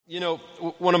You know,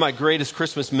 one of my greatest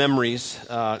Christmas memories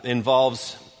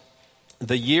involves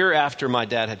the year after my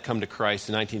dad had come to Christ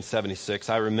in 1976.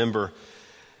 I remember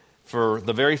for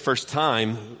the very first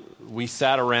time, we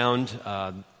sat around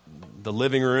the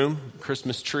living room,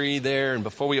 Christmas tree there, and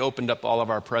before we opened up all of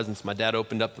our presents, my dad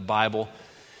opened up the Bible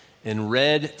and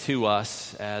read to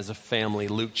us as a family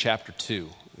Luke chapter 2.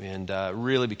 And it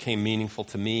really became meaningful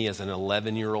to me as an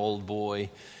 11-year-old boy,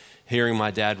 hearing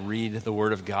my dad read the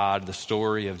Word of God, the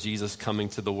story of Jesus coming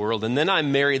to the world. And then I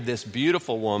married this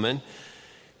beautiful woman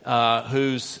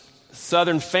whose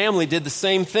Southern family did the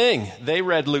same thing. They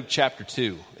read Luke chapter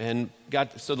 2. And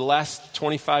so the last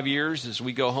 25 years, as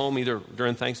we go home, either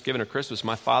during Thanksgiving or Christmas,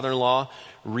 my father-in-law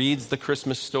reads the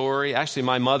Christmas story. Actually,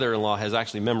 my mother-in-law has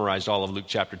actually memorized all of Luke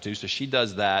chapter 2, so she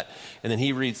does that. And then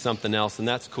he reads something else, and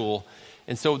that's cool.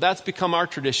 And so that's become our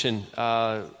tradition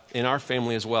in our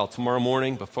family as well. Tomorrow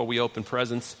morning, before we open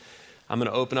presents, I'm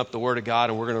going to open up the Word of God,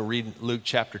 and we're going to read Luke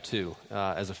chapter 2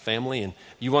 as a family. And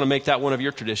you want to make that one of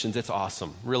your traditions, it's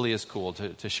awesome. Really is cool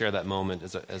to share that moment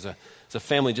as a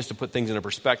family, just to put things into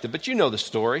perspective. But you know the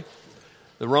story.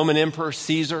 The Roman Emperor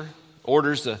Caesar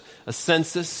orders a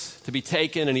census to be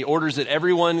taken, and he orders that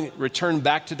everyone return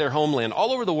back to their homeland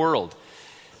all over the world.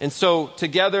 And so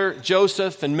together,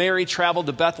 Joseph and Mary traveled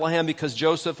to Bethlehem because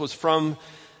Joseph was from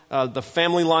the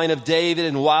family line of David.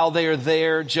 And while they are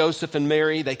there, Joseph and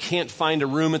Mary, they can't find a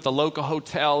room at the local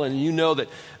hotel. And you know that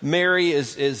Mary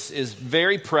is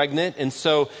very pregnant. And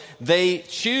so they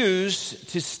choose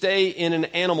to stay in an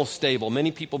animal stable.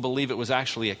 Many people believe it was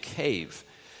actually a cave.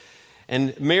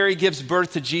 And Mary gives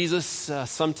birth to Jesus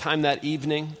sometime that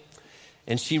evening.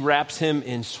 And she wraps him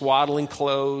in swaddling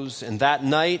clothes. And that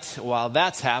night, while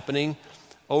that's happening,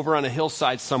 over on a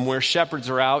hillside somewhere, shepherds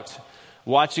are out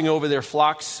watching over their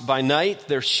flocks by night,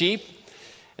 their sheep.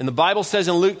 And the Bible says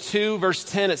in Luke 2, verse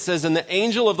 10, it says, "And the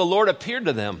angel of the Lord appeared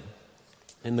to them,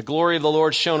 and the glory of the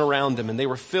Lord shone around them, and they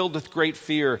were filled with great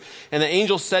fear. And the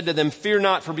angel said to them, 'Fear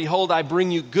not, for behold, I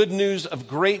bring you good news of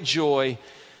great joy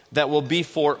that will be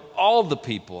for all the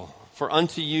people. For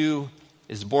unto you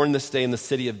is born this day in the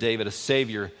city of David a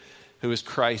Savior, who is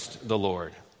Christ the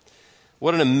Lord.'"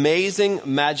 What an amazing,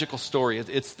 magical story.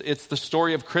 It's the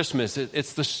story of Christmas.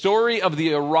 It's the story of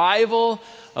the arrival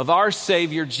of our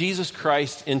Savior, Jesus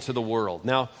Christ, into the world.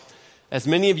 Now, as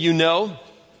many of you know,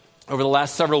 over the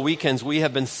last several weekends, we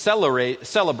have been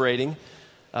celebrating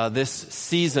this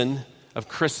season of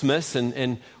Christmas,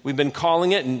 and we've been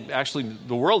calling it, and actually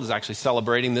the world is actually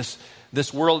celebrating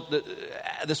this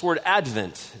word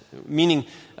Advent, meaning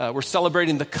we're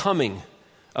celebrating the coming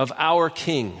of our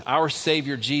King, our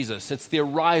Savior Jesus. It's the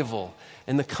arrival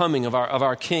and the coming of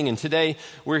our King. And today,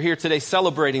 we're here today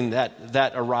celebrating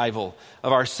that arrival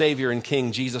of our Savior and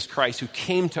King, Jesus Christ, who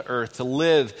came to earth to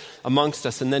live amongst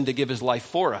us and then to give his life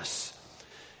for us.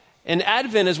 And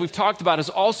Advent, as we've talked about, is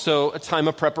also a time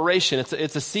of preparation.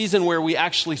 It's a season where we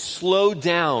actually slow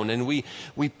down and we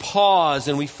pause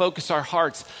and we focus our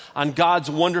hearts on God's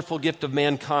wonderful gift of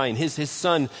mankind, his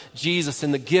Son, Jesus,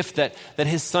 and the gift that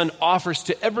his Son offers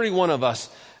to every one of us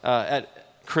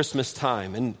at Christmas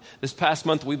time. And this past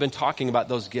month, we've been talking about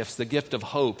those gifts, the gift of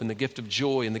hope and the gift of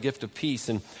joy and the gift of peace.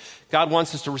 And God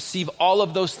wants us to receive all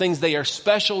of those things. They are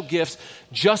special gifts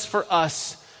just for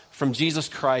us from Jesus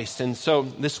Christ. And so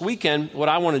this weekend, what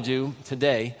I want to do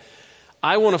today,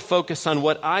 I want to focus on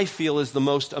what I feel is the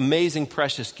most amazing,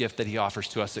 precious gift that he offers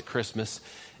to us at Christmas,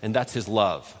 and that's his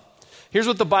love. Here's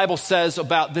what the Bible says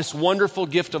about this wonderful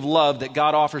gift of love that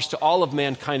God offers to all of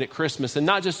mankind at Christmas, and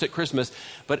not just at Christmas,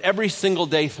 but every single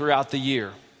day throughout the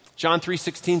year. John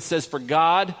 3:16 says, "For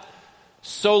God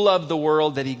so loved the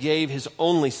world that he gave his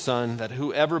only Son, that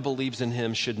whoever believes in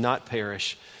him should not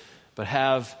perish, but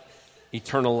have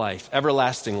eternal life,"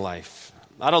 everlasting life.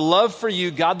 Out of love for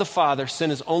you, God the Father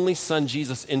sent his only Son,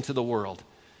 Jesus, into the world.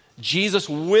 Jesus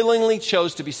willingly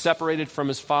chose to be separated from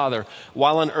his Father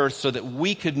while on earth so that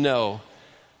we could know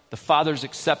the Father's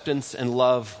acceptance and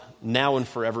love now and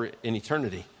forever in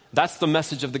eternity. That's the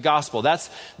message of the gospel. That's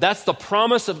the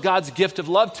promise of God's gift of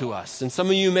love to us. And some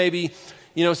of you may be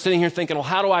sitting here thinking, well,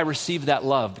 how do I receive that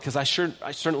love? Because I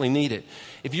certainly need it.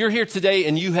 If you're here today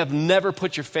and you have never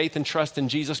put your faith and trust in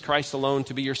Jesus Christ alone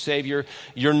to be your Savior,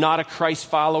 you're not a Christ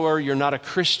follower, you're not a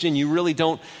Christian, you really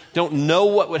don't know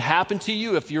what would happen to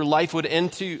you if your life would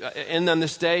end on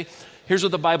this day, here's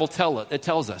what the Bible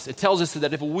tells us. It tells us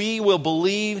that if we will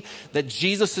believe that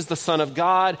Jesus is the Son of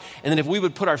God, and that if we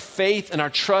would put our faith and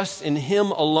our trust in him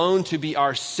alone to be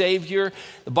our Savior,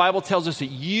 the Bible tells us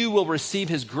that you will receive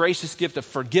his gracious gift of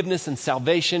forgiveness and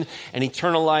salvation and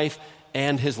eternal life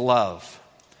and his love.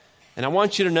 And I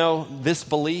want you to know this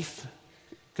belief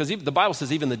Because the Bible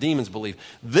says even the demons believe.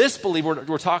 This belief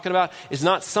we're talking about is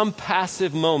not some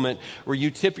passive moment where you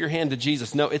tip your hand to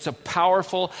Jesus. No, it's a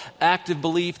powerful, active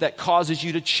belief that causes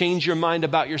you to change your mind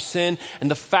about your sin and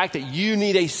the fact that you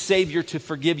need a Savior to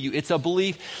forgive you. It's a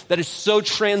belief that is so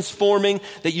transforming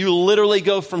that you literally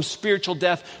go from spiritual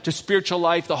death to spiritual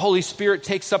life. The Holy Spirit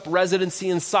takes up residency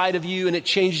inside of you and it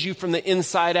changes you from the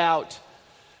inside out.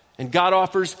 And God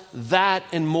offers that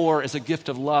and more as a gift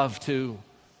of love to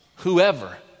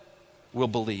whoever will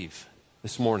believe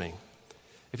this morning.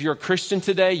 If you're a Christian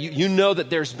today, you know that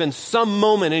there's been some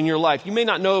moment in your life. You may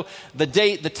not know the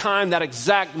date, the time, that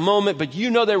exact moment, but you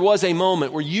know there was a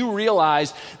moment where you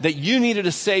realized that you needed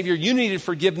a Savior, you needed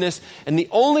forgiveness, and the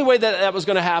only way that was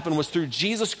going to happen was through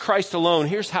Jesus Christ alone.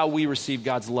 Here's how we receive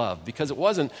God's love, because it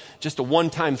wasn't just a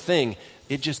one-time thing.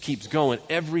 It just keeps going.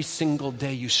 Every single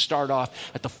day you start off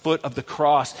at the foot of the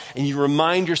cross and you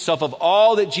remind yourself of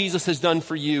all that Jesus has done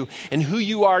for you and who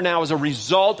you are now as a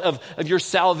result of your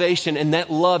salvation, and that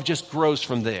love just grows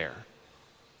from there.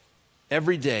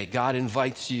 Every day God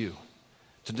invites you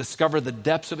to discover the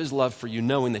depths of his love for you,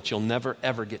 knowing that you'll never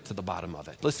ever get to the bottom of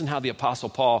it. Listen how the Apostle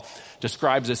Paul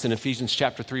describes this in Ephesians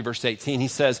chapter 3 verse 18. He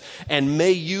says, "And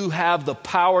may you have the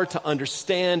power to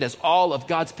understand, as all of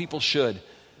God's people should,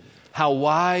 how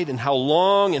wide and how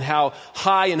long and how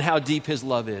high and how deep his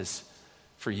love is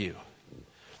for you."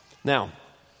 Now,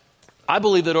 I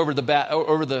believe that over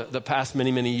the past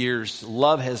many years,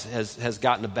 love has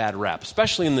gotten a bad rap,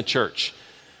 especially in the church.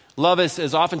 Love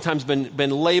has oftentimes been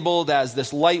labeled as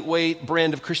this lightweight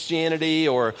brand of Christianity,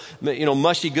 or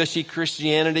mushy-gushy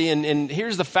Christianity. And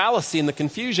here's the fallacy and the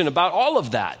confusion about all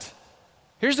of that.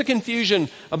 Here's the confusion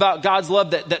about God's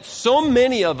love that so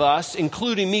many of us,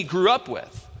 including me, grew up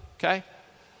with. Okay?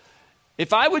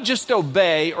 If I would just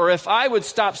obey, or if I would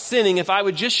stop sinning, if I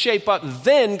would just shape up,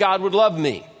 then God would love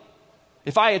me.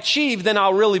 If I achieve, then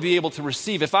I'll really be able to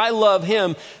receive. If I love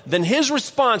him, then his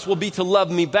response will be to love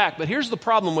me back. But here's the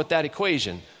problem with that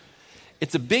equation.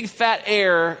 It's a big fat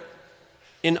error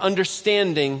in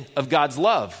understanding of God's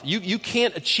love. You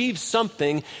can't achieve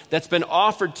something that's been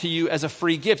offered to you as a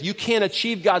free gift. You can't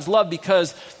achieve God's love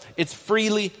because it's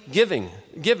freely given.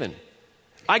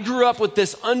 I grew up with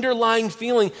this underlying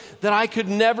feeling that I could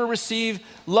never receive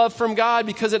love from God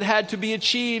because it had to be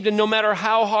achieved, and no matter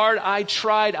how hard I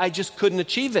tried, I just couldn't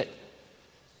achieve it.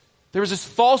 There was this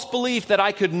false belief that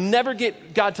I could never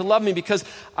get God to love me because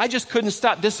I just couldn't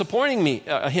stop disappointing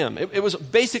him. It was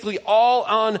basically all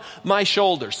on my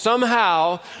shoulders.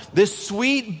 Somehow, this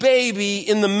sweet baby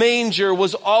in the manger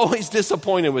was always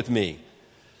disappointed with me.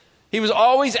 He was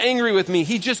always angry with me.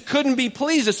 He just couldn't be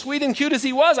pleased. As sweet and cute as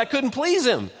he was, I couldn't please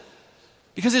him.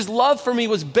 Because his love for me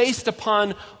was based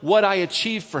upon what I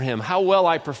achieved for him, how well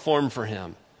I performed for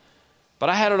him. But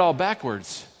I had it all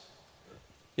backwards.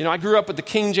 I grew up with the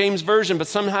King James Version, but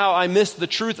somehow I missed the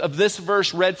truth of this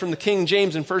verse read from the King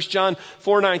James in 1 John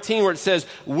 4:19, where it says,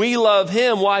 "We love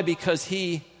him." Why? Because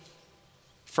he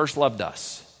first loved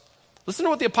us. Listen to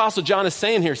what the Apostle John is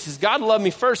saying here. He says, God loved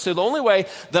me first, so the only way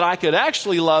that I could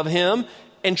actually love him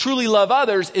and truly love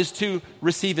others is to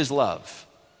receive his love.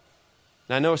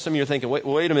 Now, I know some of you are thinking,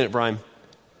 wait a minute, Brian.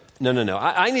 No.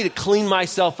 I need to clean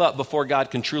myself up before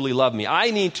God can truly love me. I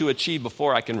need to achieve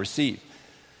before I can receive.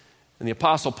 And the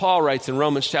Apostle Paul writes in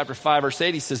Romans chapter 5, verse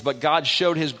 8, he says, "But God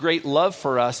showed his great love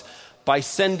for us by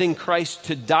sending Christ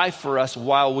to die for us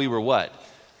while we were" what?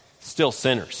 Still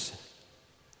sinners.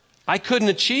 I couldn't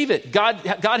achieve it. God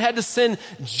had to send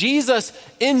Jesus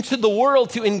into the world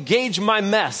to engage my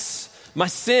mess, my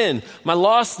sin, my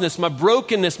lostness, my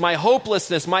brokenness, my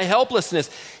hopelessness, my helplessness.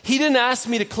 He didn't ask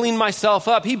me to clean myself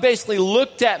up. He basically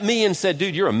looked at me and said,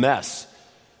 "Dude, you're a mess.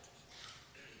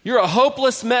 You're a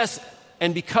hopeless mess.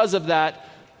 And because of that,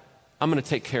 I'm going to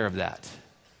take care of that.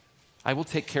 I will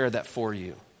take care of that for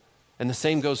you." And the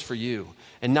same goes for you.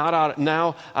 And not out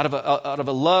of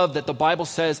a love that the Bible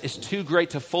says is too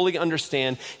great to fully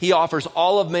understand, he offers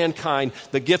all of mankind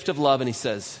the gift of love, and he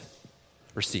says,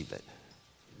 receive it.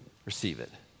 Receive it.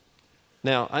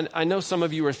 Now, I know some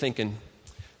of you are thinking,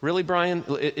 really, Brian?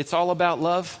 It's all about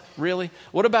love? Really?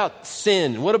 What about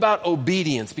sin? What about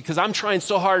obedience? Because I'm trying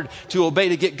so hard to obey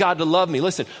to get God to love me.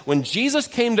 Listen, when Jesus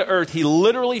came to earth, he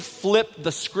literally flipped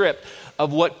the script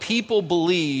of what people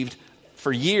believed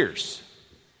for years.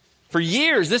 For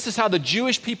years, this is how the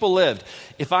Jewish people lived.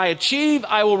 If I achieve,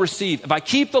 I will receive. If I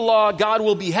keep the law, God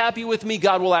will be happy with me.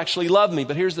 God will actually love me.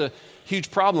 But here's the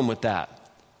huge problem with that.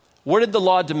 What did the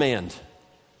law demand?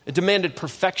 It demanded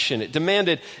perfection.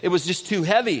 It was just too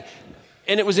heavy.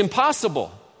 And it was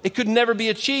impossible. It could never be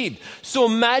achieved. So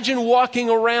imagine walking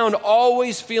around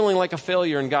always feeling like a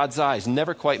failure in God's eyes,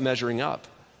 never quite measuring up.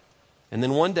 And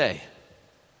then one day,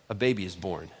 a baby is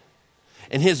born.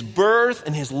 And his birth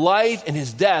and his life and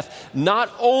his death not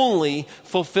only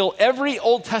fulfill every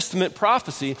Old Testament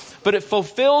prophecy, but it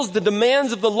fulfills the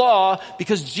demands of the law,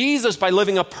 because Jesus, by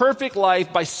living a perfect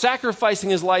life, by sacrificing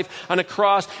his life on a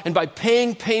cross, and by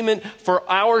paying payment for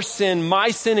our sin, my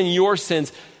sin and your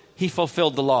sins, he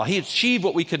fulfilled the law. He achieved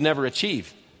what we could never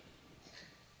achieve.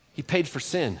 He paid for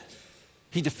sin.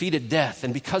 He defeated death.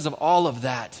 And because of all of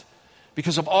that,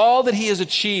 because of all that he has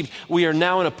achieved, we are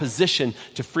now in a position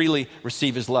to freely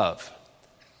receive his love.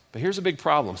 But here's a big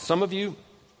problem. Some of you,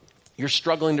 you're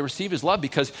struggling to receive his love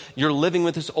because you're living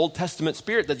with this Old Testament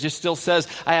spirit that just still says,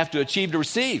 I have to achieve to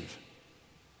receive.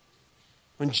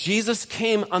 When Jesus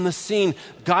came on the scene,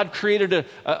 God created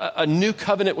a new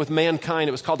covenant with mankind.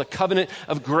 It was called the covenant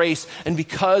of grace. And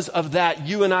because of that,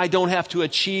 you and I don't have to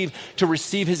achieve to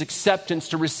receive his acceptance,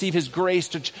 to receive his grace,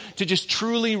 to just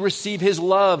truly receive his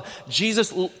love.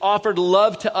 Jesus offered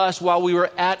love to us while we were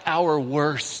at our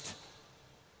worst,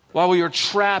 while we were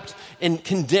trapped and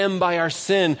condemned by our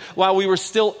sin, while we were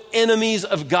still enemies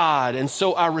of God. And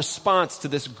so our response to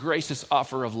this gracious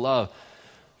offer of love,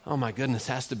 oh my goodness,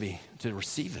 has to be to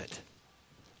receive it.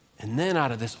 And then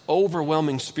out of this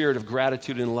overwhelming spirit of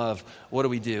gratitude and love, what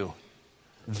do?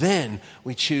 Then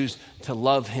we choose to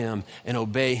love him and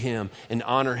obey him and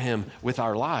honor him with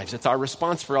our lives. It's our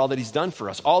response for all that he's done for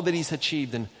us, all that he's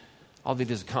achieved and all that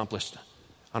he's accomplished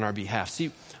on our behalf. See,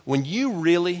 when you've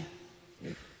really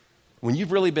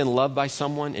been loved by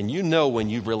someone, and you know when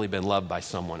you've really been loved by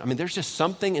someone, I mean, there's just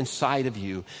something inside of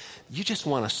you. You just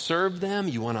want to serve them.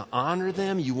 You want to honor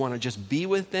them. You want to just be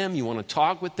with them. You want to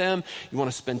talk with them. You want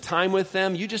to spend time with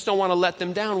them. You just don't want to let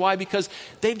them down. Why? Because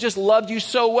they've just loved you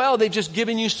so well. They've just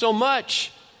given you so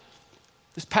much.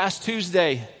 This past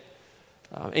Tuesday,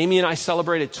 Amy and I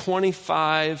celebrated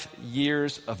 25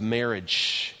 years of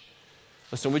marriage.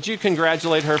 Listen, would you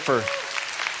congratulate her for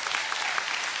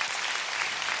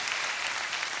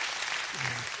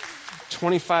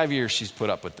 25 years she's put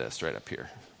up with this right up here.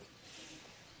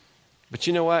 But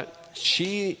you know what?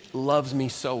 She loves me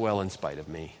so well in spite of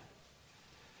me.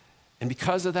 And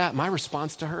because of that, my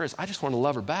response to her is I just want to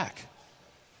love her back.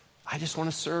 I just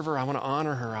want to serve her. I want to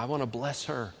honor her. I want to bless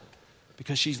her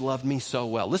because she's loved me so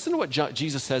well. Listen to what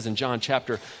Jesus says in John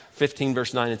chapter 15,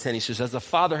 verse 9 and 10. He says, as the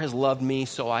Father has loved me,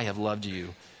 so I have loved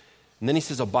you. And then he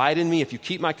says, abide in me. If you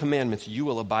keep my commandments, you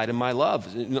will abide in my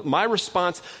love. My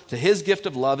response to his gift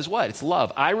of love is what? It's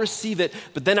love. I receive it,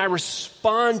 but then I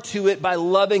respond to it by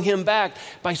loving him back,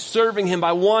 by serving him,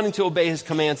 by wanting to obey his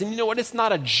commands. And you know what? It's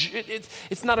not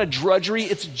a drudgery.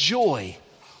 It's joy.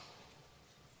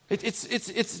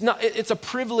 It's a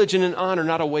privilege and an honor,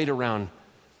 not a weight around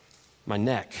my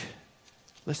neck.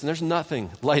 Listen, there's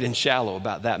nothing light and shallow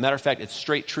about that. Matter of fact, it's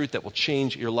straight truth that will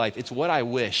change your life. It's what I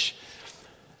wish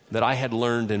that I had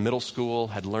learned in middle school,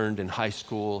 had learned in high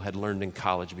school, had learned in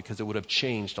college, because it would have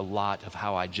changed a lot of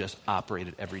how I just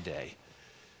operated every day.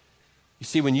 You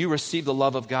see, when you receive the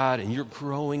love of God and you're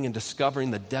growing and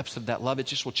discovering the depths of that love, it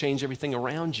just will change everything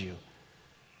around you.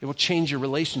 It will change your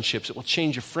relationships. It will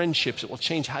change your friendships. It will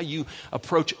change how you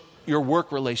approach your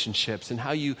work relationships and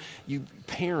how you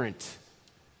parent.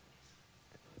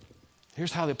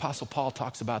 Here's how the Apostle Paul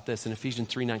talks about this in Ephesians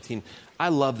 3:19. I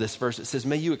love this verse. It says,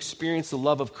 may you experience the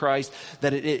love of Christ,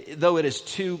 that though it is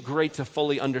too great to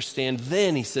fully understand,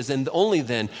 then, he says, and only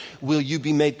then will you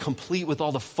be made complete with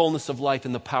all the fullness of life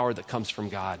and the power that comes from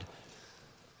God.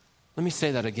 Let me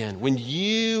say that again. When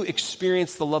you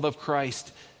experience the love of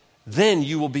Christ, then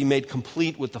you will be made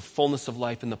complete with the fullness of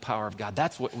life and the power of God.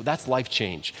 That's life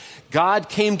change. God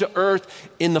came to earth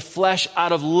in the flesh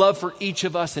out of love for each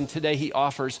of us, and today he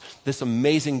offers this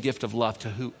amazing gift of love to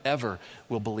whoever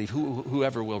will believe,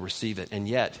 whoever will receive it. And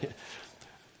yet,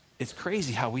 it's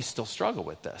crazy how we still struggle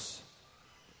with this,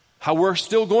 how we're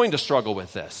still going to struggle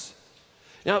with this.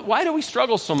 Now, why do we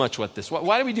struggle so much with this?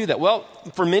 Why do we do that? Well,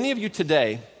 for many of you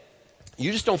today,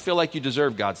 you just don't feel like you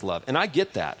deserve God's love. And I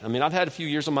get that. I mean, I've had a few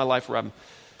years of my life where I'm,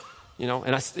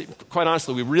 and quite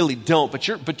honestly, we really don't.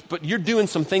 But you're doing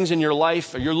some things in your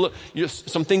life, or you're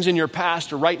some things in your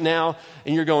past or right now,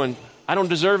 and you're going, I don't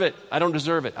deserve it. I don't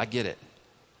deserve it. I get it.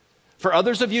 For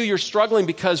others of you, you're struggling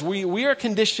because we are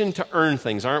conditioned to earn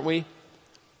things, aren't we?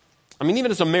 I mean,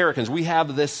 even as Americans, we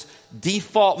have this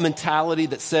default mentality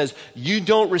that says you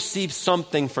don't receive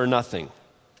something for nothing.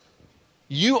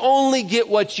 You only get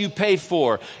what you pay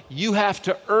for. You have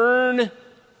to earn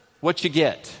what you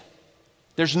get.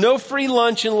 There's no free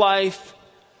lunch in life.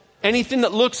 Anything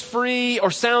that looks free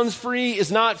or sounds free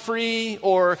is not free.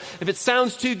 Or if it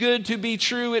sounds too good to be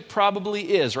true, it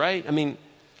probably is, right? I mean,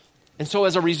 and so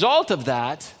as a result of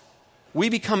that, We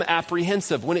become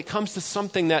apprehensive when it comes to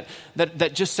something that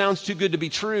just sounds too good to be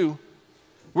true.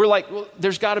 We're like, well,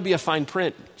 there's got to be a fine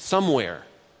print somewhere.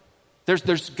 There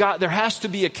has to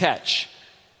be a catch.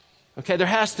 Okay, there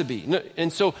has to be.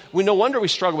 And so no wonder we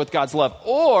struggle with God's love.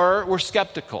 Or we're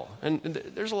skeptical. And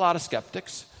there's a lot of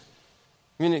skeptics.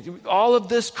 I mean, all of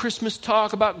this Christmas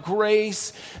talk about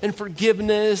grace and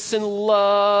forgiveness and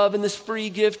love and this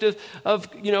free gift of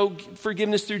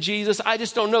forgiveness through Jesus. I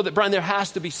just don't know that, Brian, there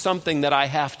has to be something that I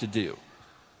have to do.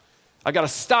 I got to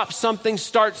stop something,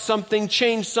 start something,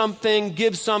 change something,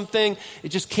 give something. It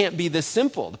just can't be this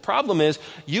simple. The problem is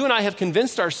you and I have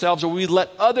convinced ourselves, or we let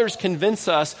others convince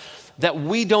us, that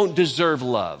we don't deserve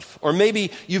love. Or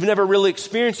maybe you've never really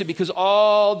experienced it because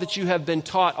all that you have been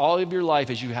taught all of your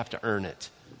life is you have to earn it.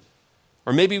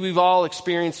 Or maybe we've all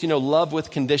experienced, love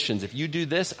with conditions. If you do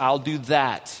this, I'll do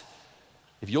that.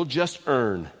 If you'll just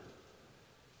earn.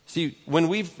 See, when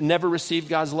we've never received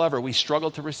God's love or we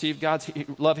struggle to receive God's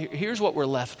love, here's what we're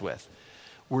left with.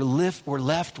 We're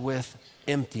left with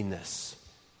emptiness.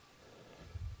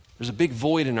 There's a big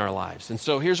void in our lives. And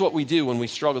so here's what we do when we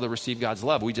struggle to receive God's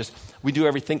love. We do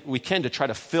everything we can to try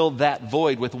to fill that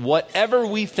void with whatever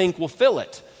we think will fill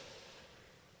it.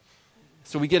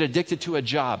 So we get addicted to a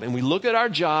job, and we look at our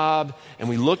job, and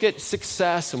we look at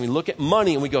success, and we look at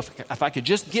money, and we go, if I could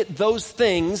just get those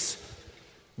things,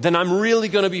 then I'm really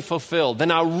going to be fulfilled. Then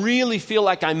I really feel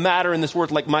like I matter in this world,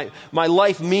 like my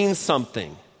life means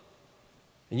something.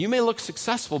 And you may look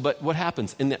successful, but what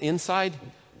happens? In the inside,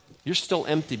 you're still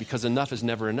empty because enough is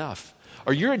never enough.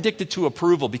 Or you're addicted to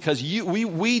approval because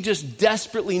we just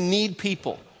desperately need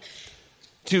people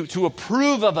to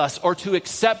approve of us or to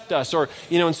accept us. Or,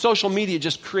 and social media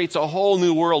just creates a whole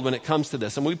new world when it comes to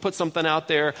this. And we put something out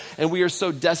there and we are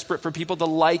so desperate for people to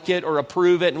like it or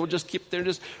approve it. And we'll just keep there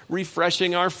just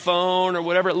refreshing our phone or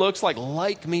whatever it looks like.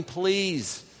 Like me,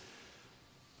 please.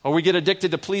 Or we get addicted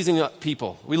to pleasing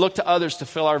people. We look to others to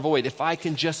fill our void. If I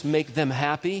can just make them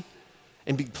happy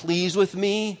and be pleased with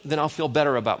me, then I'll feel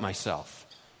better about myself.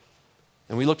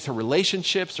 And we look to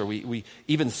relationships, or we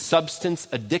even substance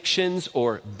addictions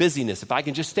or busyness. If I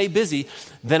can just stay busy,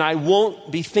 then I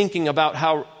won't be thinking about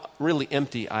how really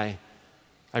empty I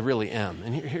really am.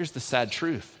 And here's the sad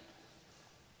truth.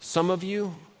 Some of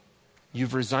you've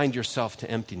resigned yourself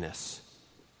to emptiness.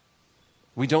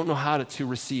 We don't know how to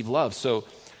receive love. So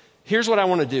here's what I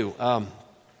want to do.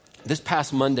 This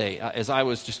past Monday, as I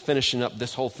was just finishing up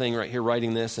this whole thing right here,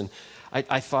 writing this, and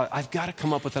I thought, I've got to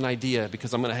come up with an idea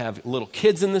because I'm going to have little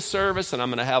kids in this service, and I'm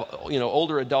going to have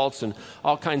older adults and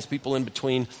all kinds of people in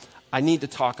between. I need to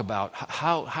talk about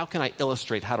how can I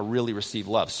illustrate how to really receive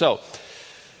love. So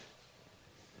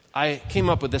I came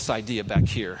up with this idea back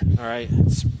here, all right?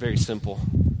 It's very simple.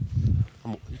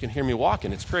 You can hear me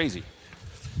walking. It's crazy.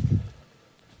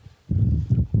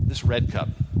 This red cup,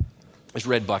 this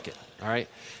red bucket, all right?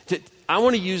 I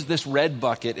want to use this red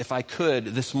bucket, if I could,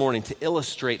 this morning to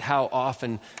illustrate how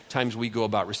oftentimes we go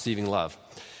about receiving love.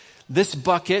 This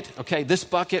bucket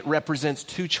represents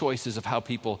two choices of how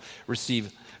people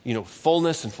receive,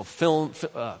 fullness and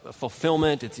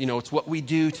fulfillment. It's what we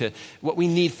do what we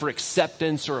need for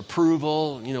acceptance or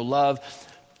approval, love.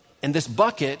 And this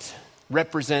bucket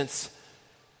represents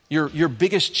your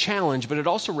biggest challenge, but it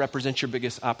also represents your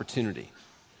biggest opportunity.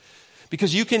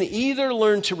 Because you can either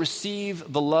learn to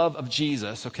receive the love of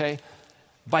Jesus,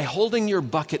 by holding your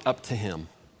bucket up to him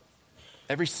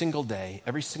every single day,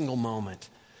 every single moment,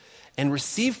 and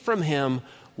receive from him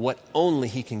what only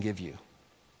he can give you.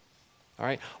 All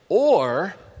right?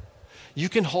 Or you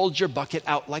can hold your bucket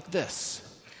out like this,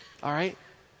 all right,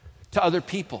 to other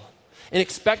people. And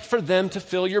expect for them to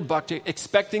fill your bucket,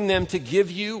 expecting them to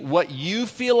give you what you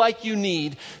feel like you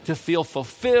need to feel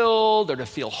fulfilled or to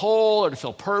feel whole or to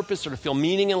feel purpose or to feel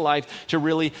meaning in life, to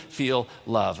really feel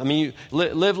love. I mean, you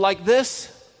live like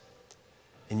this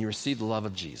and you receive the love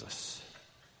of Jesus,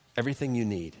 everything you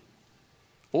need.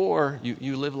 Or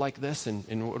you live like this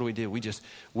and what do?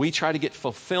 We try to get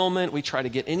fulfillment. We try to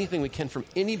get anything we can from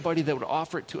anybody that would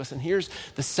offer it to us. And here's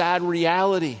the sad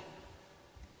reality.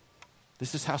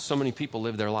 This is how so many people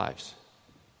live their lives.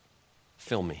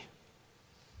 Fill me.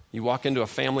 You walk into a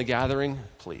family gathering,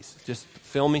 please, just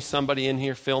fill me. Somebody in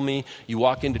here, fill me. You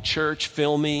walk into church,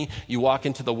 fill me. You walk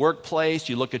into the workplace,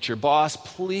 you look at your boss,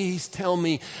 please tell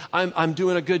me I'm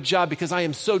doing a good job because I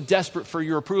am so desperate for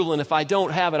your approval, and if I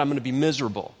don't have it, I'm going to be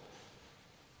miserable.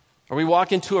 Or we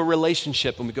walk into a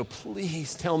relationship and we go,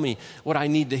 please tell me what I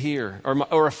need to hear,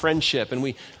 or a friendship, and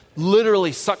we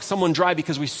literally suck someone dry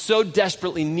because we so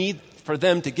desperately need for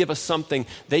them to give us something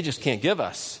they just can't give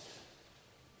us.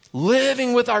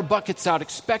 Living with our buckets out,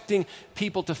 expecting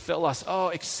people to fill us. Oh,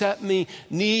 accept me,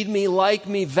 need me, like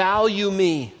me, value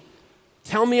me.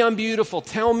 Tell me I'm beautiful.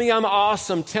 Tell me I'm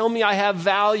awesome. Tell me I have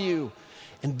value.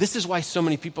 And this is why so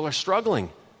many people are struggling.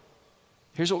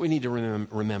 Here's what we need to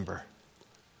remember.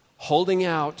 Holding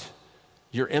out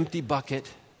your empty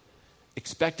bucket,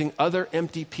 expecting other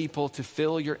empty people to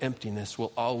fill your emptiness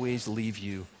will always leave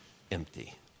you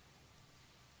empty.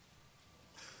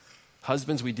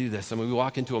 Husbands, we do this. I mean, we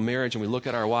walk into a marriage and we look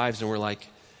at our wives and we're like,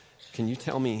 can you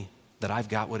tell me that I've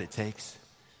got what it takes?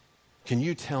 Can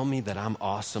you tell me that I'm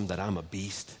awesome, that I'm a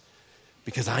beast?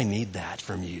 Because I need that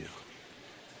from you.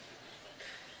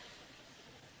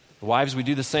 Wives, we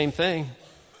do the same thing.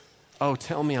 Oh,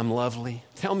 tell me I'm lovely.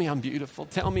 Tell me I'm beautiful.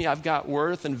 Tell me I've got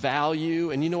worth and value.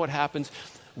 And you know what happens?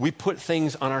 We put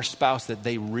things on our spouse that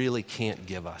they really can't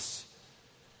give us.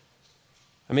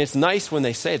 I mean, it's nice when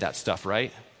they say that stuff,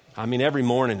 right? I mean, every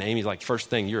morning, Amy's like, first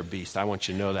thing, you're a beast. I want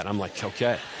you to know that. I'm like,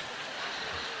 okay.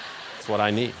 That's what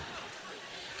I need.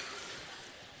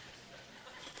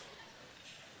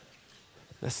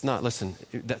 That's not, listen,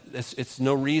 it's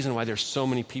no reason why there's so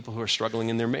many people who are struggling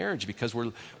in their marriage, because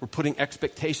we're putting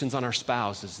expectations on our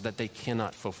spouses that they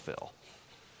cannot fulfill.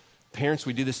 Parents,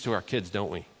 we do this to our kids, don't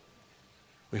we?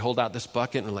 We hold out this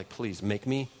bucket and we're like, please, make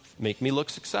me look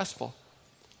successful.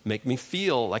 Make me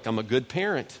feel like I'm a good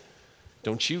parent.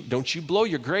 Don't you blow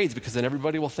your grades, because then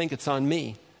everybody will think it's on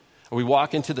me. Or we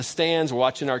walk into the stands, we're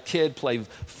watching our kid play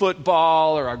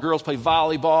football, or our girls play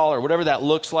volleyball, or whatever that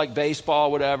looks like,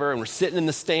 baseball, whatever, and we're sitting in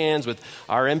the stands with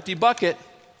our empty bucket,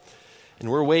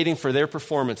 and we're waiting for their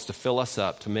performance to fill us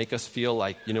up, to make us feel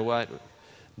like, you know what,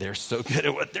 they're so good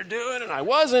at what they're doing, and I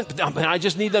wasn't, but I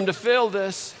just need them to fill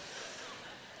this.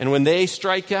 And when they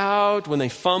strike out, when they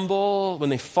fumble, when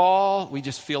they fall, we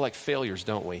just feel like failures,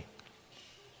 don't we?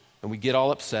 And we get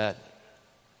all upset,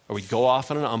 or we go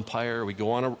off on an umpire, or we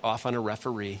go off on a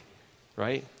referee,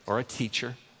 right? Or a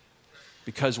teacher,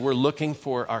 because we're looking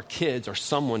for our kids or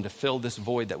someone to fill this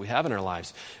void that we have in our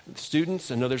lives. Students,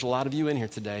 I know there's a lot of you in here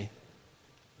today.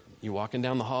 You're walking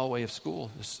down the hallway of school.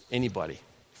 Just anybody,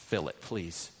 fill it,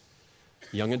 please.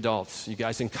 Young adults, you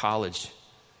guys in college,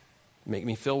 make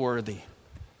me feel worthy.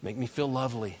 Make me feel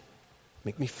lovely.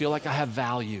 Make me feel like I have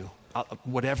value.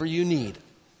 Whatever you need,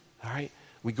 all right?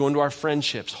 We go into our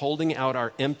friendships, holding out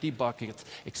our empty buckets,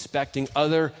 expecting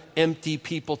other empty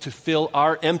people to fill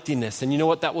our emptiness. And you know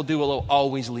what that will do? It will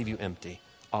always leave you empty.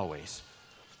 Always.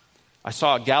 I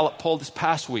saw a Gallup poll this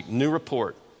past week, new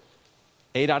report.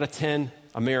 8 out of 10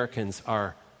 Americans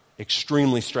are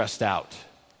extremely stressed out.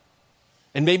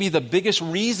 And maybe the biggest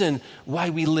reason why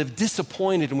we live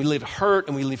disappointed and we live hurt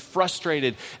and we live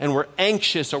frustrated and we're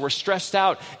anxious or we're stressed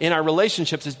out in our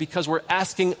relationships is because we're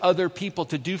asking other people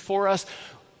to do for us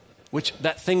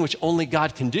that thing which only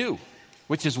God can do,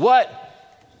 which is what?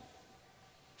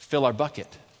 Fill our bucket.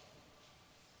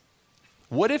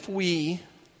 What if we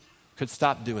could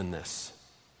stop doing this?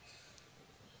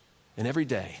 And every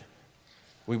day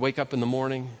we wake up in the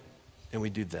morning and we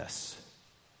do this.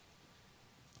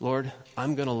 Lord,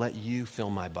 I'm going to let you fill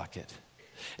my bucket.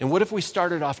 And what if we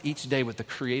started off each day with the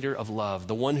creator of love,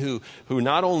 the one who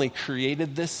not only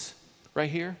created this right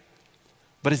here,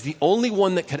 but is the only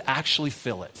one that could actually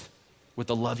fill it with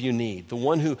the love you need, the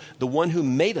one who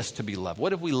made us to be loved.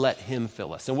 What if we let him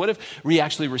fill us? And what if we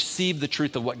actually receive the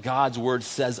truth of what God's word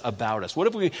says about us? What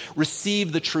if we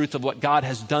receive the truth of what God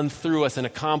has done through us and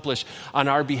accomplished on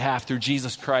our behalf through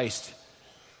Jesus Christ?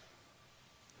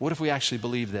 What if we actually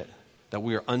believe that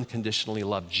we are unconditionally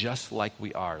loved just like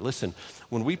we are? Listen,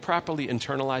 when we properly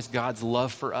internalize God's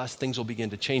love for us, things will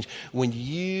begin to change. When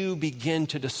you begin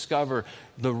to discover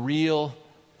the real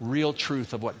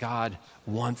truth of what God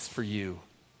wants for you,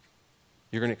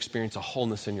 you're going to experience a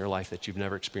wholeness in your life that you've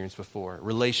never experienced before.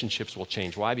 Relationships will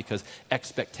change. Why? Because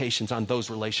expectations on those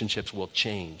relationships will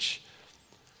change.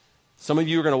 Some of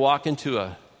you are going to walk into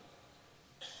a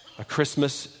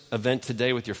Christmas event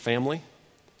today with your family.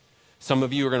 Some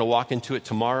of you are going to walk into it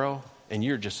tomorrow, and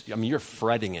you're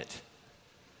fretting it.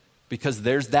 Because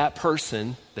there's that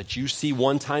person that you see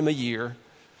one time a year,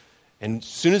 and as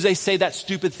soon as they say that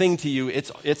stupid thing to you,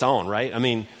 it's on, right? I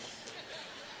mean,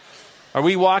 are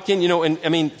we walking,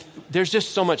 there's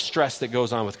just so much stress that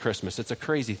goes on with Christmas. It's a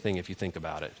crazy thing if you think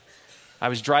about it. I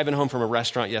was driving home from a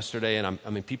restaurant yesterday,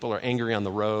 and people are angry on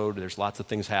the road. There's lots of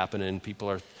things happening. People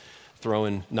are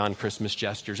throwing non-Christmas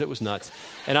gestures. It was nuts.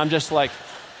 And I'm just like,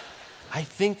 I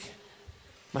think,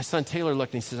 my son Taylor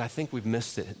looked and he says, I think we've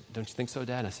missed it. Don't you think so,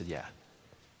 Dad? I said, yeah.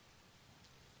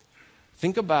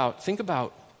 Think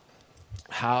about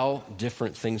how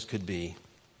different things could be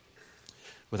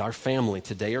with our family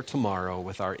today or tomorrow,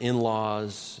 with our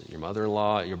in-laws, your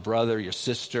mother-in-law, your brother, your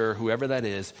sister, whoever that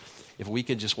is, if we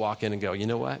could just walk in and go, you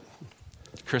know what?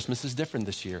 Christmas is different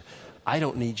this year. I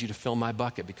don't need you to fill my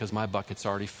bucket because my bucket's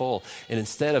already full. And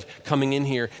instead of coming in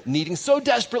here needing so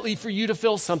desperately for you to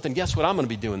fill something, guess what I'm going to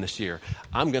be doing this year?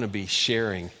 I'm going to be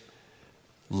sharing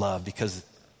love because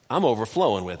I'm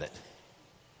overflowing with it.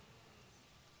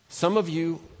 Some of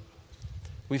you,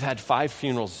 we've had 5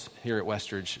 funerals here at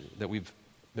Westridge that we've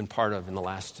been part of in the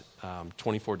last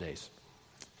 24 days.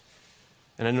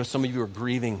 And I know some of you are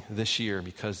grieving this year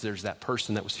because there's that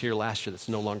person that was here last year that's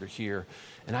no longer here.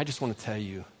 And I just want to tell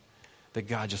you that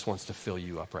God just wants to fill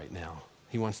you up right now.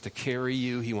 He wants to carry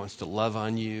you. He wants to love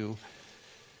on you.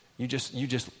 You just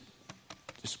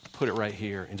put it right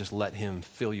here and just let him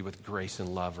fill you with grace and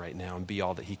love right now and be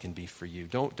all that he can be for you.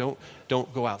 Don't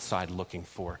go outside looking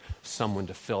for someone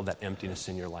to fill that emptiness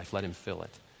in your life. Let him fill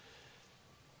it.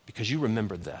 Because you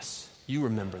remember this. You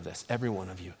remember this, every one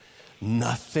of you.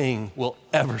 Nothing will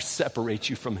ever separate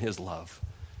you from his love.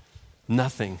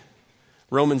 Nothing.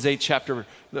 Romans 8,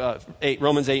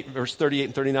 verse 38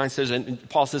 and 39 says, and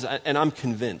Paul says, and I'm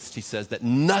convinced, he says, that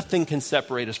nothing can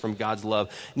separate us from God's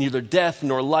love. Neither death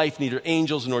nor life, neither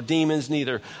angels nor demons,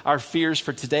 neither our fears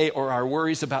for today or our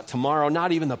worries about tomorrow,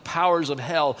 not even the powers of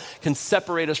hell can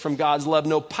separate us from God's love.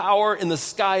 No power in the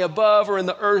sky above or in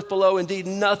the earth below, indeed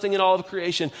nothing in all of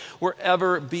creation will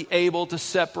ever be able to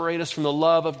separate us from the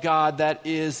love of God that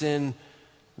is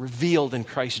revealed in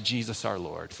Christ Jesus our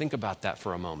Lord. Think about that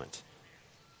for a moment.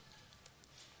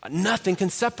 Nothing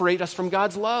can separate us from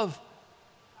God's love.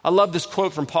 I love this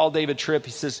quote from Paul David Tripp.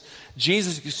 He says,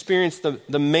 Jesus experienced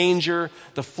the manger,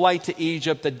 the flight to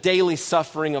Egypt, the daily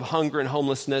suffering of hunger and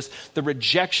homelessness, the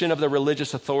rejection of the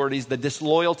religious authorities, the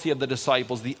disloyalty of the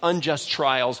disciples, the unjust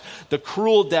trials, the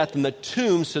cruel death, and the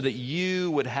tomb so that you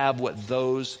would have what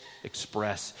those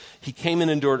express. He came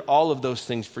and endured all of those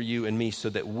things for you and me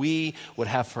so that we would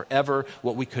have forever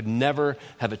what we could never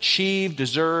have achieved,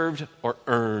 deserved, or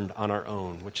earned on our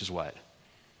own, which is what?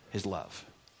 His love.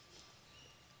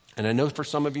 And I know for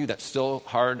some of you that's still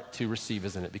hard to receive,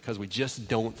 isn't it? Because we just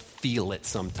don't feel it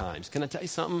sometimes. Can I tell you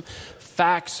something?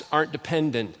 Facts aren't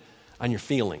dependent on your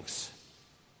feelings.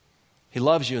 He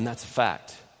loves you, and that's a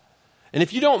fact. And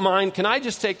if you don't mind, can I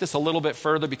just take this a little bit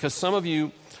further? Because some of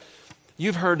you,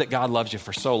 you've heard that God loves you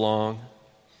for so long.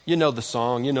 You know the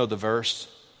song, you know the verse,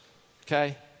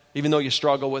 okay? Even though you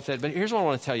struggle with it. But here's what I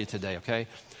want to tell you today, okay?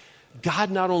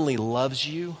 God not only loves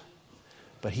you,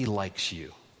 but he likes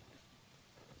you.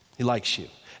 He likes you.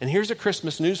 And here's a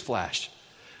Christmas news flash.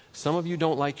 Some of you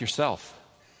don't like yourself.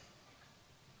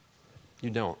 You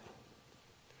don't.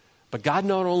 But God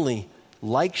not only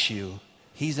likes you,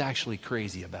 he's actually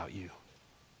crazy about you.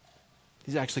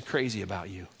 He's actually crazy about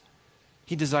you.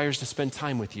 He desires to spend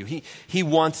time with you. He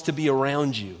wants to be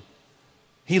around you.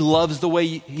 He loves the way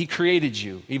he created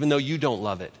you, even though you don't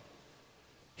love it.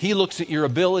 He looks at your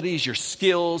abilities, your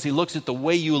skills. He looks at the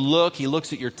way you look. He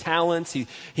looks at your talents. He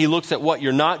looks at what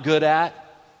you're not good at.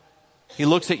 He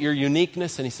looks at your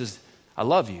uniqueness and he says, I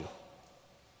love you.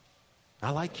 I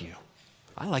like you.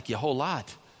 I like you a whole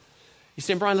lot. You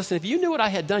say, Brian, listen, if you knew what I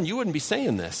had done, you wouldn't be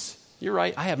saying this. You're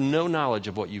right. I have no knowledge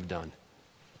of what you've done.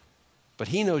 But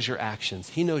he knows your actions.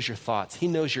 He knows your thoughts. He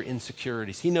knows your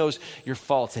insecurities. He knows your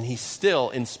faults. And he still,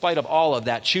 in spite of all of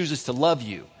that, chooses to love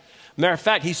you. Matter of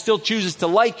fact, he still chooses to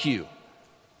like you.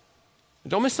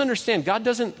 Don't misunderstand. God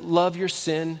doesn't love your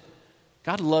sin.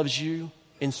 God loves you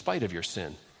in spite of your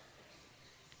sin.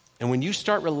 And when you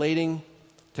start relating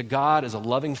to God as a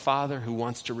loving Father who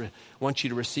wants you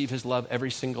to receive his love every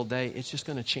single day, it's just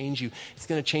going to change you. It's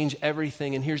going to change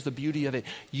everything. And here's the beauty of it.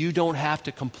 You don't have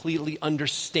to completely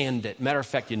understand it. Matter of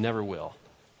fact, you never will.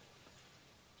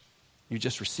 You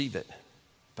just receive it.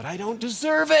 But I don't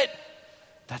deserve it.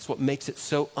 That's what makes it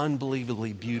so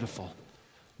unbelievably beautiful.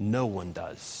 No one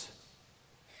does.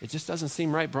 It just doesn't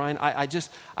seem right, Brian.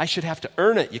 I should have to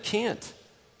earn it. You can't.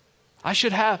 I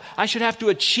should have to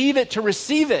achieve it to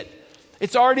receive it.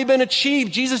 It's already been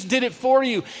achieved. Jesus did it for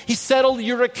you. He settled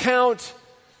your account,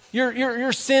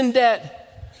 your sin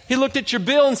debt. He looked at your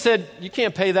bill and said, you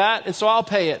can't pay that, and so I'll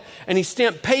pay it. And he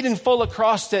stamped paid in full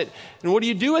across it. And what do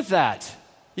you do with that?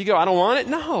 You go, I don't want it?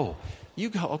 No. You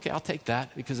go, okay, I'll take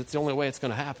that because it's the only way it's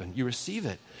going to happen. You receive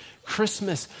it.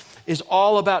 Christmas is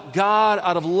all about God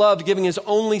out of love giving his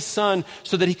only son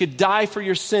so that he could die for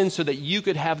your sins so that you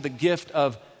could have the gift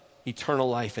of eternal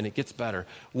life. And it gets better.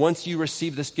 Once you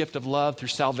receive this gift of love through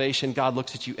salvation, God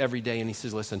looks at you every day and he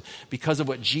says, listen, because of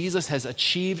what Jesus has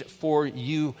achieved for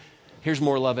you, here's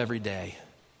more love every day.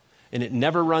 And it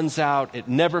never runs out. It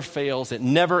never fails. It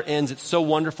never ends. It's so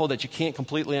wonderful that you can't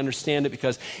completely understand it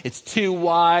because it's too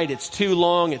wide, it's too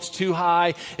long, it's too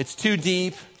high, it's too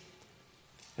deep.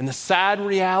 And the sad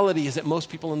reality is that most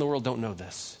people in the world don't know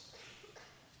this.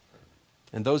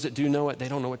 And those that do know it, they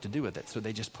don't know what to do with it, so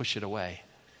they just push it away.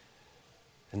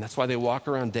 And that's why they walk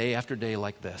around day after day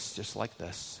like this, just like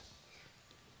this.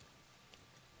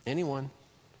 Anyone.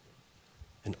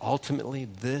 And ultimately,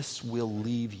 this will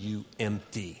leave you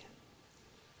empty.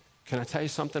 Can I tell you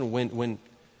something? When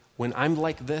I'm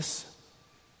like this,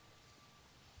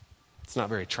 it's not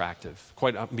very attractive.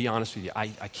 I'll be honest with you, I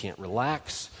can't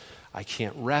relax. I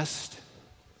can't rest.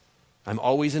 I'm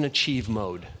always in achieve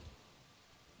mode.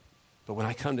 But when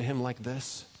I come to him like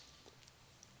this,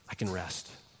 I can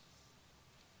rest.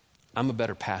 I'm a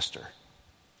better pastor.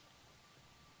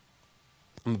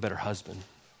 I'm a better husband.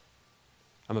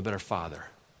 I'm a better father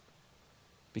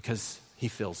because he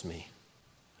fills me.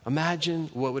 Imagine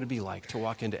what would it be like to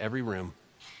walk into every room,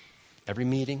 every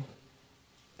meeting,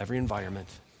 every environment,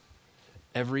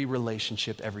 every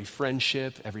relationship, every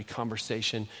friendship, every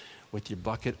conversation with your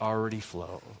bucket already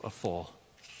full,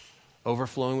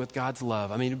 overflowing with God's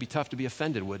love. I mean, it'd be tough to be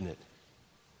offended, wouldn't it?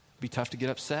 It'd be tough to get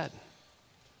upset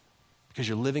because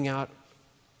you're living out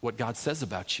what God says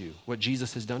about you, what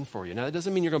Jesus has done for you. Now, that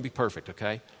doesn't mean you're going to be perfect,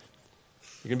 okay?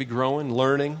 You're going to be growing,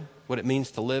 learning what it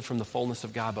means to live from the fullness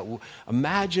of God. But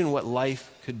imagine what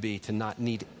life could be to not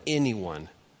need anyone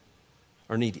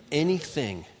or need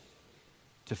anything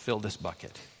to fill this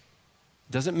bucket.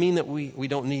 Doesn't mean that we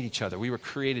don't need each other. We were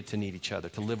created to need each other,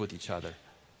 to live with each other.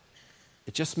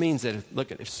 It just means that,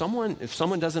 if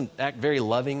someone doesn't act very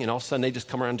loving and all of a sudden they just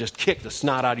come around and just kick the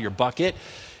snot out of your bucket,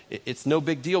 it's no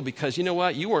big deal because you know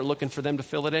what? You weren't looking for them to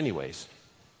fill it anyways.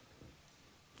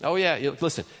 Oh yeah,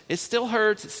 listen, it still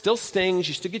hurts, it still stings,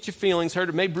 you still get your feelings hurt,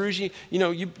 it may bruise you,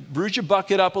 you bruise your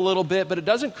bucket up a little bit, but it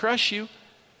doesn't crush you.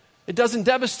 It doesn't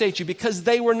devastate you because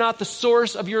they were not the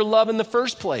source of your love in the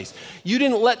first place. You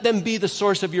didn't let them be the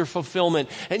source of your fulfillment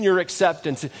and your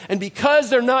acceptance. And because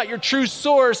they're not your true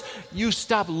source, you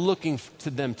stop looking to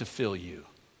them to fill you.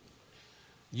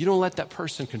 You don't let that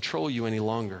person control you any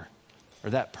longer, or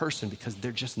that person, because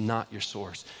they're just not your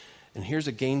source. And here's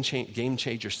a game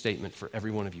changer statement for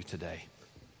every one of you today.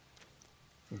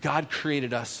 God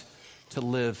created us to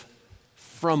live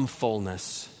from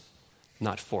fullness,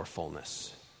 not for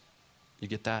fullness. You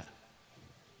get that?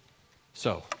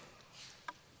 So,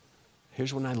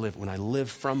 here's when I live. When I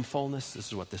live from fullness, this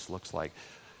is what this looks like.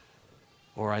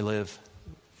 Or I live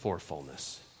for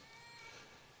fullness.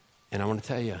 And I want to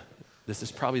tell you, this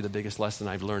is probably the biggest lesson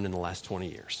I've learned in the last 20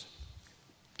 years.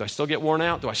 Do I still get worn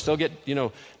out? Do I still get,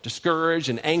 discouraged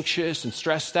and anxious and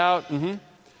stressed out? Mm-hmm.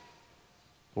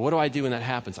 But what do I do when that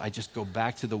happens? I just go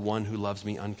back to the one who loves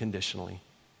me unconditionally.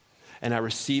 And I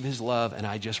receive his love, and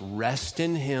I just rest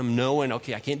in him, knowing,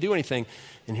 okay, I can't do anything.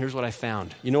 And here's what I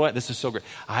found. You know what? This is so great.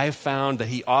 I found that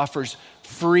he offers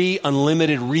free,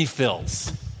 unlimited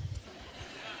refills.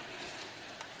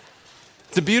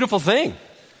 It's a beautiful thing.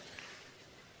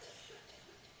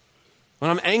 When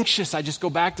I'm anxious, I just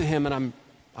go back to him, and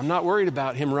I'm not worried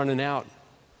about him running out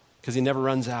because he never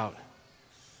runs out.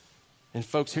 And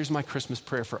folks, here's my Christmas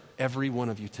prayer for every one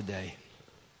of you today.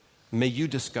 May you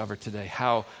discover today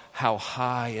how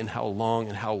high and how long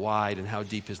and how wide and how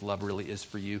deep his love really is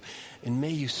for you. And may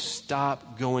you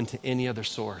stop going to any other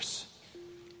source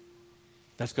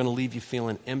that's going to leave you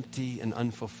feeling empty and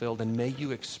unfulfilled. And may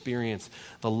you experience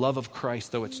the love of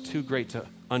Christ, though it's too great to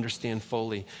understand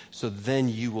fully, so then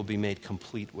you will be made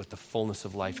complete with the fullness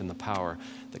of life and the power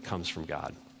that comes from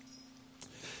God.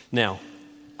 Now,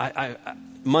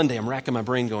 Monday, I'm racking my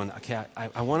brain going, okay,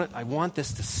 I want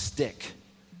this to stick.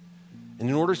 And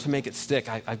in order to make it stick,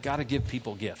 I've got to give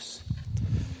people gifts.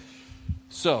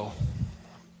 So,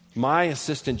 my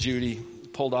assistant, Judy,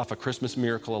 pulled off a Christmas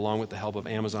miracle along with the help of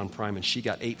Amazon Prime, and she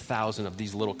got 8,000 of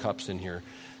these little cups in here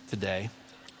today,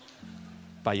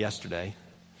 by yesterday.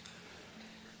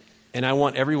 And I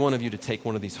want every one of you to take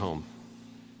one of these home,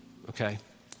 okay?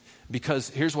 Because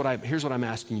here's what I'm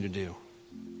asking you to do,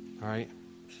 all right?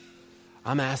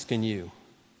 I'm asking you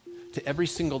to every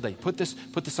single day, put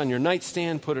this on your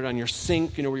nightstand, put it on your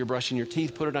sink, where you're brushing your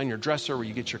teeth, put it on your dresser where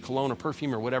you get your cologne or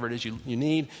perfume or whatever it is you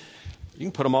need. You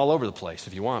can put them all over the place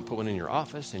if you want. Put one in your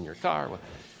office, in your car.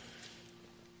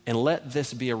 And let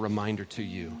this be a reminder to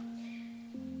you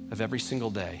of every single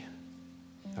day,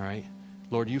 all right?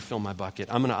 Lord, you fill my bucket.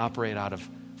 I'm going to operate out of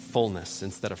fullness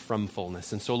instead of from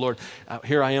fullness. And so, Lord,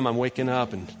 here I am. I'm waking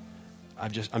up, and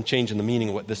I'm changing the meaning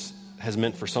of what this has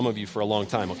meant for some of you for a long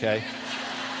time, okay?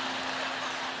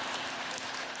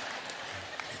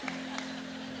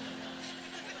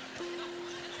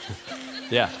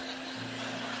 Yeah.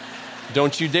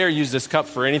 Don't you dare use this cup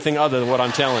for anything other than what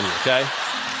I'm telling you, okay?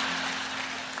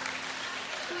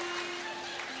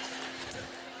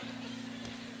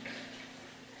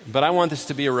 But I want this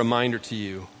to be a reminder to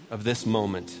you of this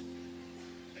moment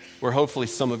where hopefully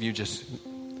some of you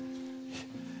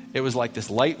it was like this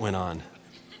light went on.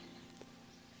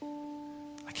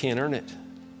 I can't earn it.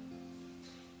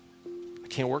 I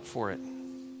can't work for it.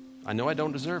 I know I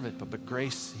don't deserve it, but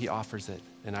grace, he offers it,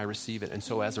 and I receive it. And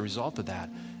so as a result of that,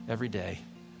 every day,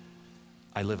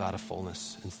 I live out of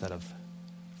fullness instead of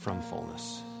from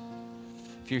fullness.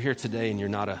 If you're here today and you're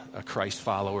not a Christ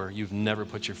follower, you've never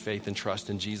put your faith and trust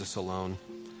in Jesus alone,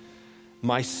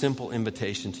 my simple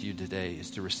invitation to you today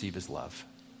is to receive his love.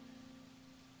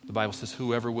 The Bible says,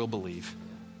 whoever will believe.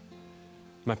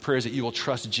 My prayer is that you will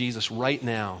trust Jesus right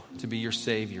now to be your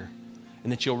Savior,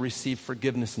 and that you'll receive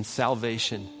forgiveness and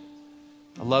salvation.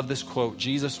 I love this quote.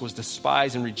 Jesus was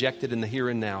despised and rejected in the here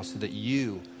and now so that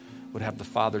you would have the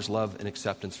Father's love and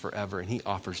acceptance forever. And he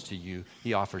offers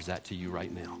that to you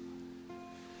right now.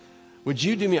 Would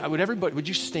you do me, would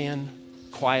you stand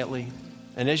quietly?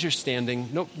 And as you're standing,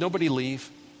 nobody leave.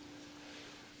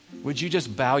 Would you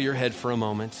just bow your head for a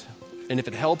moment? And if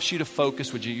it helps you to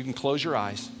focus, you can close your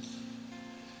eyes.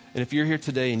 And if you're here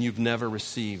today and you've never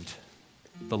received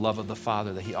the love of the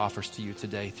Father that he offers to you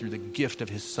today through the gift of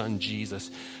his Son, Jesus,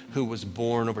 who was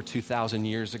born over 2,000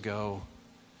 years ago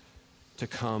to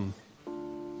come,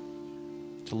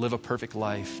 to live a perfect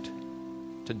life,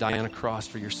 to die on a cross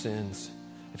for your sins.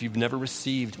 If you've never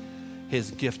received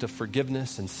his gift of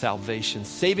forgiveness and salvation,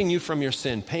 saving you from your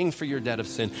sin, paying for your debt of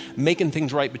sin, making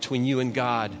things right between you and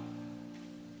God,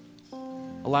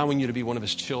 allowing you to be one of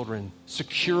his children,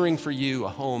 securing for you a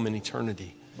home in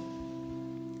eternity,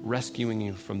 rescuing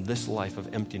you from this life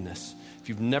of emptiness. If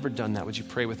you've never done that, would you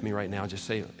pray with me right now? Just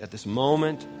say, at this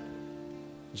moment,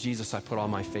 Jesus, I put all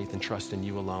my faith and trust in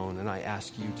you alone, and I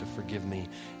ask you to forgive me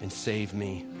and save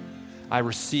me. I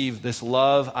receive this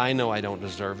love. I know I don't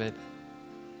deserve it.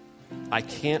 I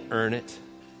can't earn it.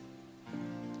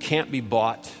 Can't be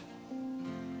bought.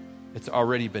 It's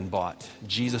already been bought.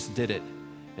 Jesus did it.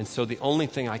 And so the only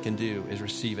thing I can do is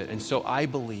receive it. And so I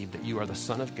believe that you are the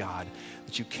Son of God,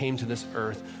 that you came to this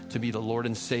earth to be the Lord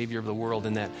and Savior of the world,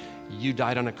 and that you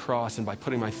died on a cross. And by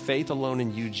putting my faith alone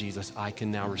in you, Jesus, I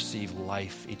can now receive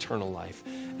life, eternal life.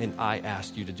 And I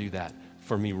ask you to do that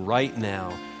for me right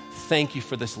now. Thank you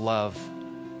for this love.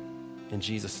 In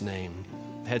Jesus' name.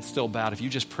 Head still bowed. If you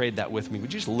just prayed that with me,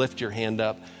 would you just lift your hand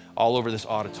up all over this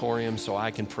auditorium so I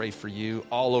can pray for you?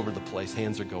 All over the place,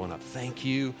 hands are going up. Thank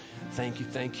you, thank you,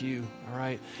 thank you. All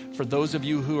right. For those of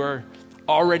you who are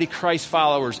already Christ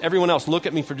followers, everyone else, look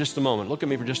at me for just a moment. Look at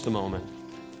me for just a moment.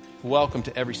 Welcome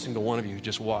to every single one of you who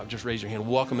just raise your hand.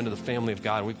 Welcome into the family of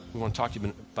God. We want to talk to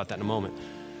you about that in a moment.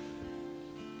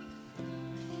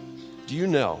 Do you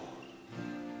know,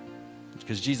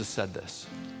 because Jesus said this,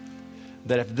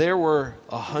 that if there were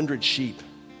 100 sheep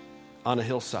on a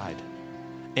hillside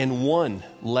and one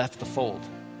left the fold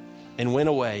and went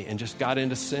away and just got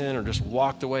into sin or just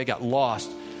walked away, got lost,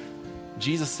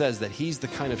 Jesus says that he's the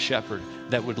kind of shepherd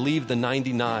that would leave the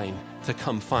 99 to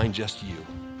come find just you.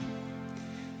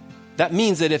 That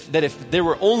means that if there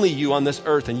were only you on this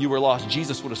earth and you were lost,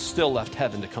 Jesus would have still left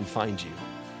heaven to come find you.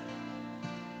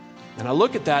 And I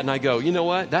look at that and I go, you know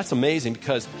what? That's amazing,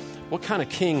 because what kind of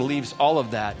king leaves all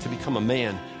of that to become a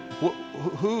man?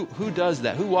 Who does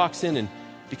that? Who walks in and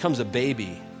becomes a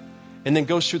baby and then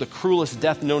goes through the cruelest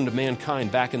death known to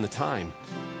mankind back in the time?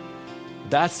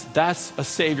 That's a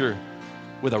Savior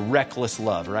with a reckless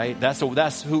love, right? That's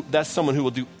someone who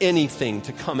will do anything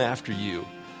to come after you.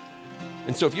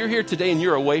 And so if you're here today and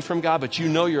you're away from God, but you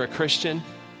know you're a Christian,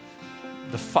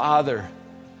 the Father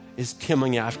is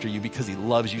coming after you because he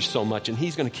loves you so much, and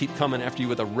he's going to keep coming after you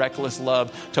with a reckless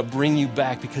love to bring you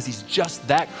back because he's just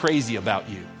that crazy about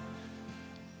you.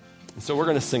 And so we're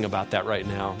going to sing about that right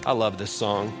now. I love this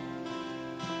song.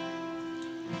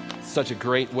 It's such a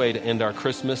great way to end our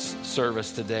Christmas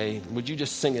service today. Would you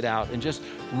just sing it out and just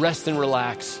rest and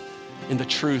relax in the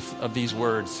truth of these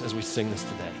words as we sing this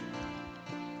today?